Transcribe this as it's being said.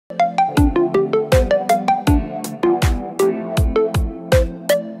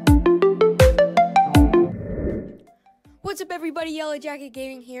everybody, Yellow Jacket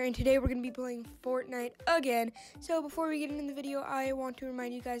Gaming here, and today we're going to be playing Fortnite again. So before we get into the video, I want to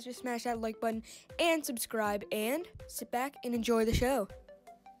remind you guys to smash that like button and subscribe, and sit back and enjoy the show.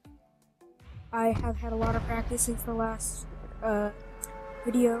 I have had a lot of practice since the last Fortnite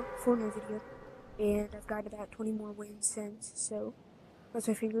video, and I've got about 20 more wins since, so cross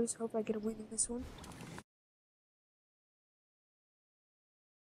my fingers, hope I get a win in this one.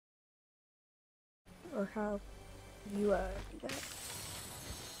 Or how you do that.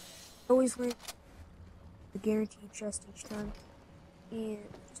 Always win the guaranteed chest each time. And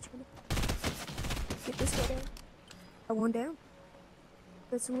just trying to get this guy down. I one down.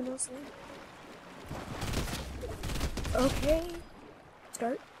 Let someone else in. Okay.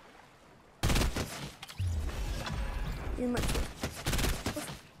 Start. In my turn.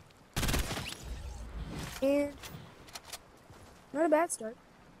 And not a bad start.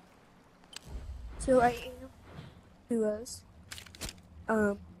 So I am duos.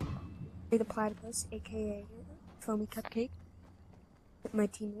 The platypus, aka Foamy Cupcake, with my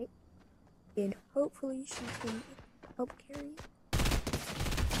teammate, and hopefully she can help carry.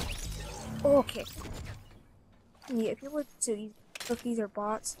 Okay. Yeah, if you're if these are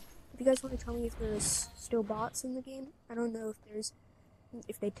bots, if you guys want to tell me if there's still bots in the game, I don't know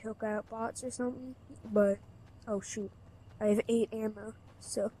if they took out bots or something, but oh shoot, I have 8 ammo,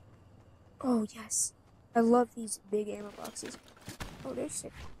 so. Oh, yes. I love these big ammo boxes. Oh, they're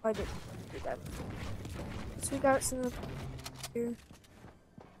sick. Oh, I didn't do that. So we got some here.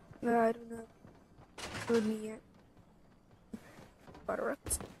 I don't know. Heard me yet. Butter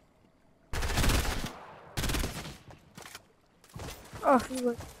ups. Oh, he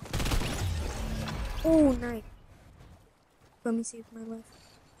look. Oh, nice. Let me save my life.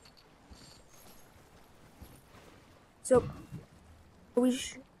 So, we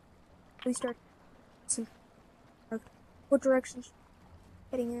start some what direction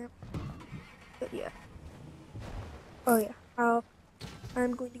heading at. But yeah. Oh yeah.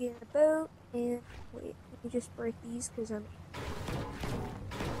 I'm going to get in a boat and wait, let me just break these because I'm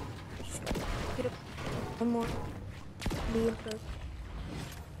just gonna get up one more. Me in the boat.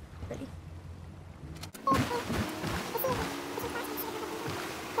 Ready?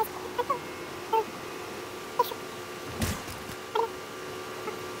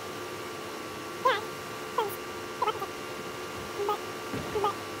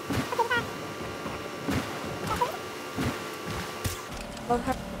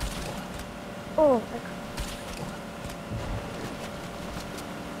 Oh,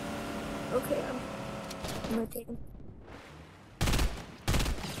 okay, I'm gonna take him.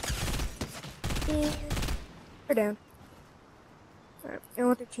 And we're down. Alright, I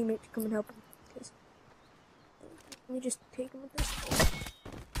want their teammate to come and help him. Because let me just take him with this.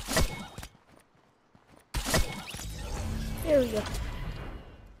 There we go.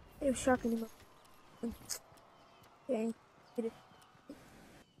 It was shocking him up. Dang, hit it.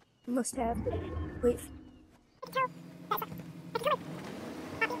 Must have. Wait.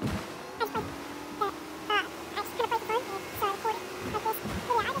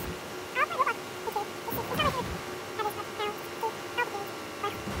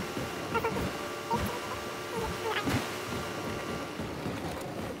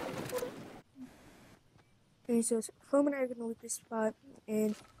 Okay, so Foam and I are gonna leave this spot,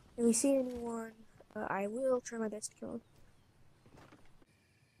 and if we see anyone, I will try my best to kill him.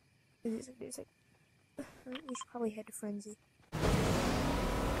 We should probably head to Frenzy. Maybe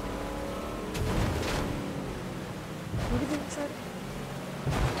they try to.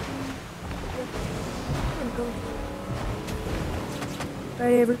 I'm going to.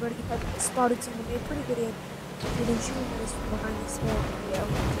 Alright, everybody, I spotted someone. They're pretty good at getting shooting at us from behind this hill. Yeah,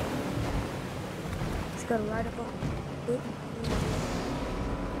 just gotta ride up on it.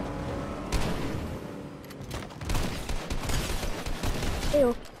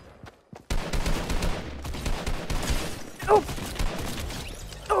 Ew. Oh!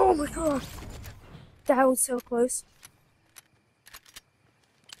 Oh my god! That was so close.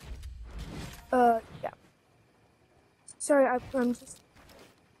 Yeah. Sorry, I'm just...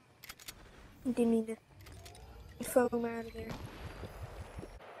 didn't mean to foam out of there.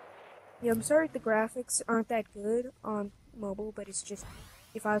 Yeah, I'm sorry the graphics aren't that good on mobile, but it's just...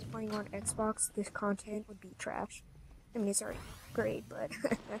 if I was playing on Xbox, this content would be trash. I mean, it's already great, but...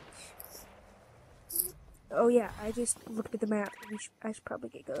 Oh yeah, I just looked at the map. I should probably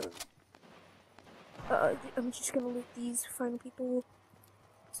get going. I'm just gonna loot these final people.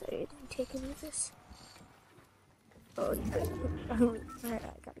 Sorry, I didn't take any of this. Oh, alright,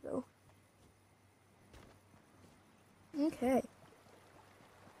 I gotta go. Okay.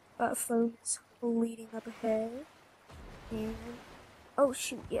 Phone's leading up ahead. And oh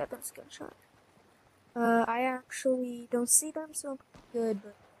shoot, yeah, that's a gunshot. I actually don't see them, so I'm good.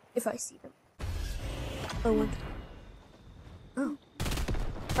 But if I see them, oh, one. Oh,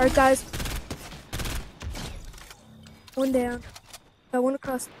 all right, guys. One down. One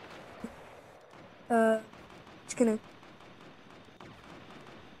across. Just gonna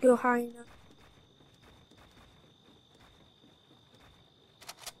go high enough.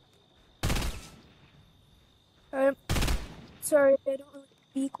 Sorry, I don't really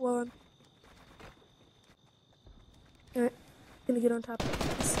speak while I'm. Alright, gonna get on top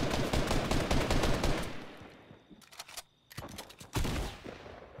of this.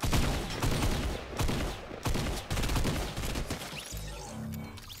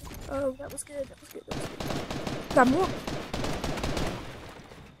 Oh, that was good. That was good. That was good. Got more.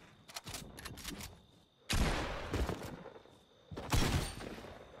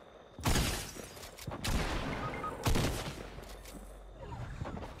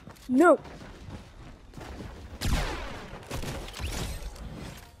 No.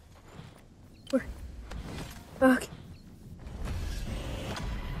 Where? Okay.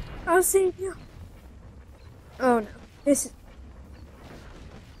 I'll save you. Oh no. This is.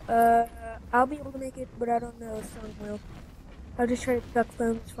 I'll be able to make it, but I don't know if Sean will. I'll just try to duck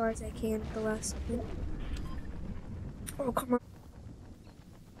foam as far as I can at the last second. Oh, come on.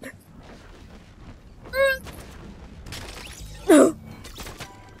 No!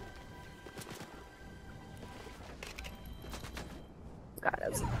 God, that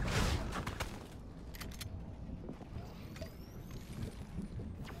was.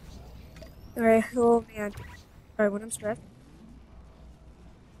 Alright, oh man. Alright, when I'm stressed.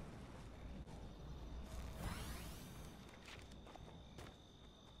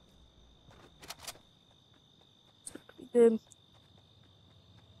 It's not gonna be good.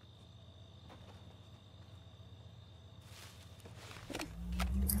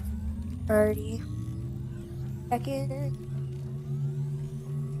 Alrighty. Second.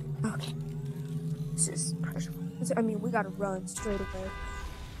 Okay. This is pressure. I mean, we gotta run straight away.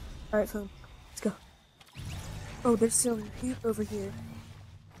 Alright, phone. Let's go. Oh, there's still a heap over here.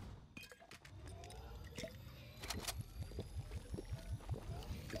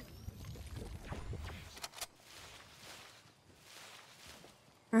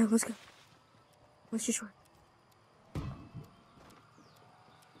 Alright, let's go. Let's just run.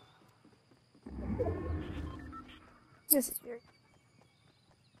 This is very.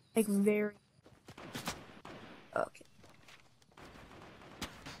 Like, very. Okay.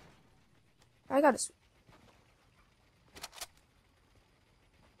 I gotta.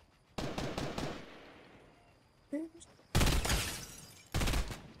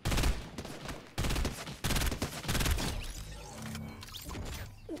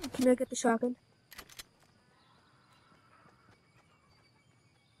 Can I get the shotgun?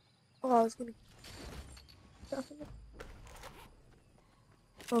 Oh, I was gonna.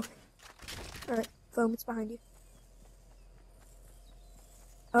 Okay. Alright, foam, it's behind you.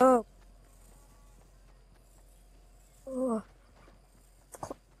 Oh. Oh.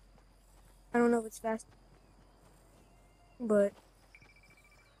 I don't know if it's fast, but.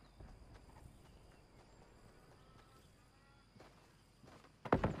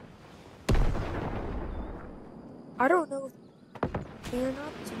 I don't know if they're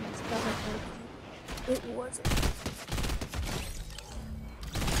not. It wasn't.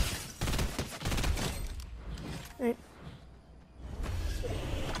 Right.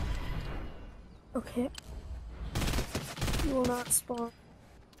 Okay. You will not spawn.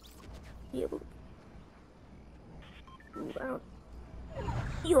 Be able to move out.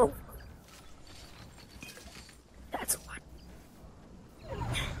 Yo. That's what.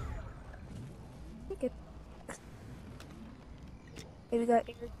 Take it. Maybe that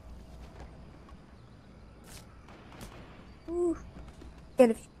air. Ooh.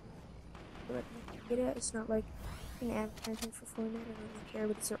 And if you let me get it, it's not like an advertisement for Fortnite. I don't really care,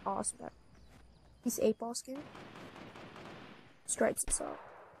 but these are awesome. These 8-ball skin. Stripes and all.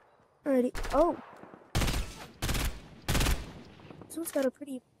 Alrighty. Oh. This one's got a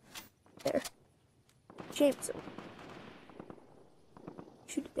pretty. There. Shape, so.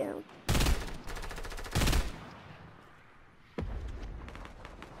 Shoot it down.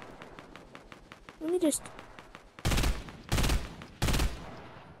 Let me just.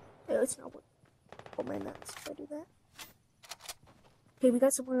 Oh, it's not working. Oh man, that's if I do that. Okay, we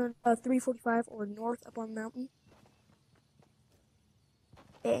got someone on 345 or north up on the mountain.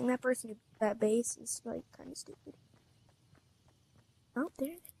 Dang, that person at that base is like kind of stupid. Oh,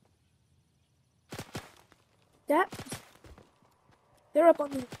 there. That. They're up on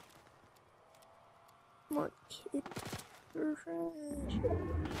the. Come on, kid. You're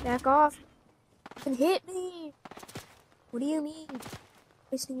trash. Back off. You can hit me. What do you mean?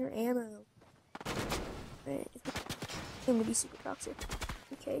 Wasting your ammo. Alright, it's gonna be super toxic.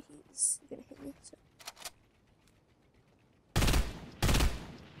 Okay, he's gonna hit me. So.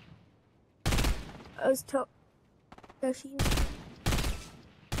 I was told that she was.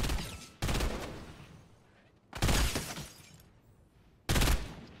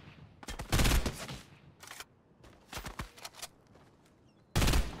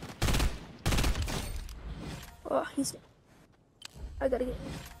 Oh, he's. I gotta get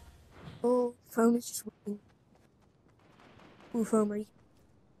him. Oh, phone is just waiting. Ooh, phone, are you?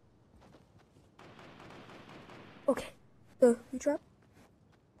 Okay. So, you drop?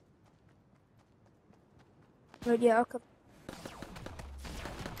 Right, yeah, I'll come.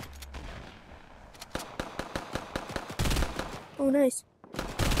 Oh, nice.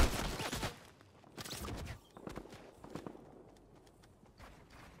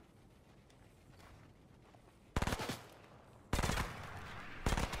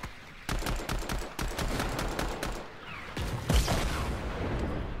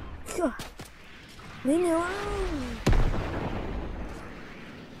 God. Leave me alone.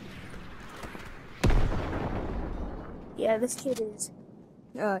 Yeah, this kid is.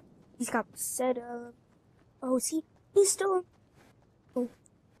 He's got set up. Oh, see, he's still. Oh,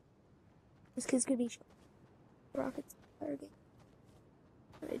 this kid's gonna be rockets target.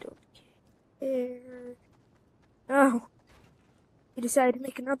 I don't care. Oh, he decided to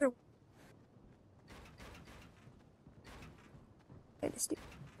make another one. Kinda stupid.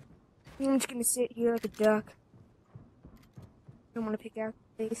 I'm just gonna sit here like a duck. I don't want to pick out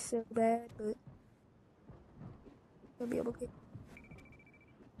the face so bad, but I'll be able to get.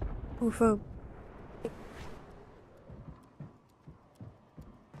 Ooh, phone.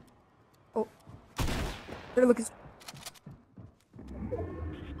 Oh, better look at.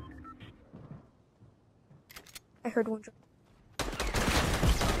 I heard one drop.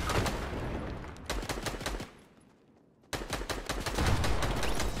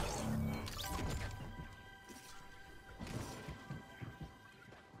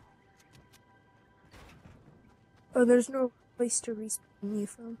 Oh, there's no place to respawn you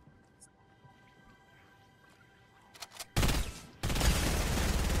from.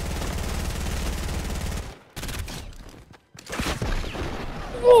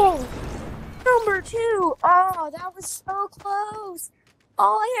 Whoa! Number 2! Oh, that was so close!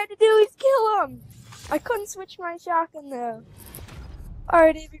 All I had to do is kill him! I couldn't switch my shotgun though.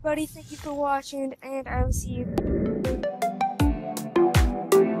 Alright everybody, thank you for watching, and I will see you